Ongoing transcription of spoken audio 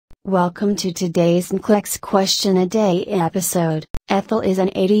Welcome to today's NCLEX Question A Day episode. Ethel is an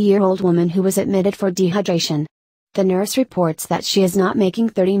 80-year-old woman who was admitted for dehydration. The nurse reports that she is not making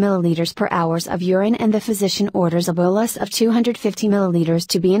 30 milliliters per hour of urine and the physician orders a bolus of 250 milliliters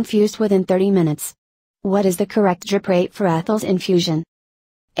to be infused within 30 minutes. What is the correct drip rate for Ethel's infusion?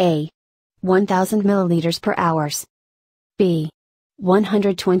 A. 1000 milliliters per hour. B.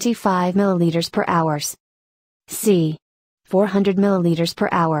 125 milliliters per hour. C. 400 milliliters per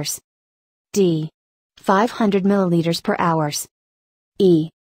hour. D. 500 milliliters per hour. E.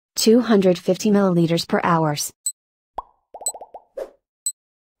 250 milliliters per hour.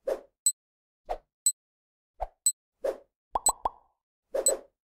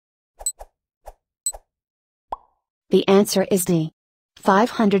 The answer is D.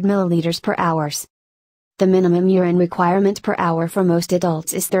 500 milliliters per hour. The minimum urine requirement per hour for most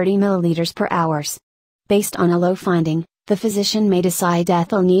adults is 30 milliliters per hour. Based on a low finding, the physician may decide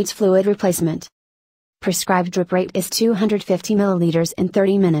Ethel needs fluid replacement. Prescribed drip rate is 250 milliliters in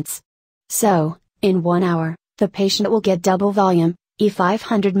 30 minutes. So, in 1 hour, the patient will get double volume,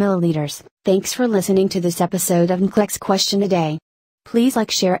 500 milliliters. Thanks for listening to this episode of NCLEX Question A Day. Please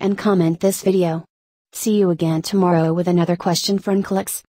like, share and comment this video. See you again tomorrow with another question for NCLEX.